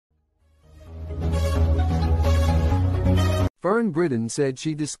Fern Britton said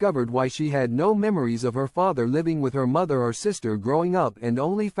she discovered why she had no memories of her father living with her mother or sister growing up and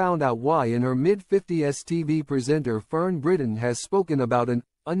only found out why in her mid-50s. TV presenter Fern Britton has spoken about an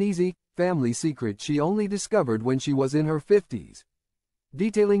uneasy family secret she only discovered when she was in her 50s.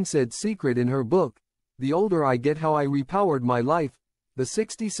 Detailing said secret in her book, The Older I Get How I Repowered My Life, the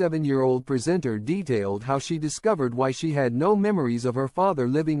 67-year-old presenter detailed how she discovered why she had no memories of her father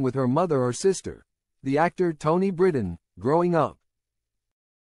living with her mother or sister, the actor Tony Britton, growing up.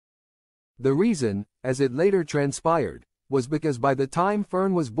 The reason, as it later transpired, was because by the time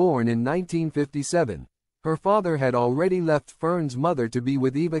Fern was born in 1957, her father had already left Fern's mother to be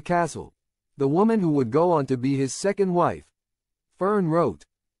with Eva Castle, the woman who would go on to be his second wife. Fern wrote,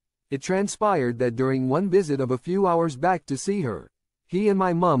 "It transpired that during one visit of a few hours back to see her, he and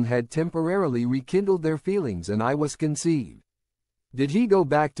my mum had temporarily rekindled their feelings and I was conceived. Did he go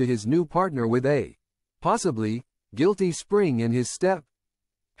back to his new partner with a, possibly, guilty spring in his step?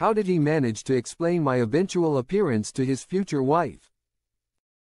 How did he manage to explain my eventual appearance to his future wife?"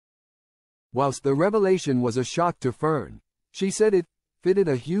 Whilst the revelation was a shock to Fern, she said it fitted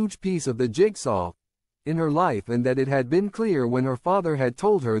a huge piece of the jigsaw in her life and that it had been clear when her father had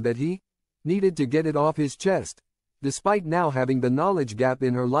told her that he needed to get it off his chest. Despite now having the knowledge gap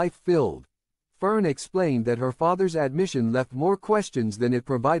in her life filled, Fern explained that her father's admission left more questions than it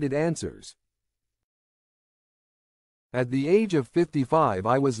provided answers. "At the age of 55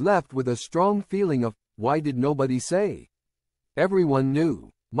 I was left with a strong feeling of, why did nobody say? Everyone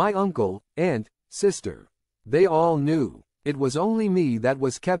knew. My uncle, aunt, sister. They all knew. It was only me that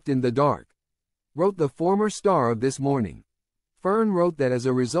was kept in the dark," wrote the former star of This Morning. Fern wrote that as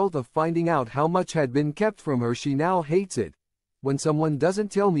a result of finding out how much had been kept from her, she now hates it when someone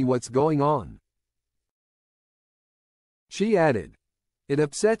doesn't tell me what's going on. She added, "It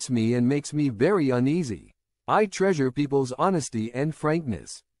upsets me and makes me very uneasy. I treasure people's honesty and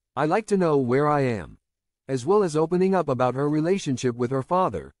frankness. I like to know where I am," as well as opening up about her relationship with her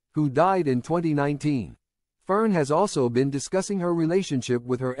father, who died in 2019. Fern has also been discussing her relationship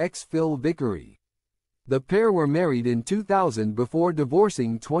with her ex Phil Vickery. The pair were married in 2000 before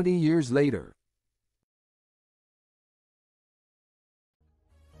divorcing 20 years later.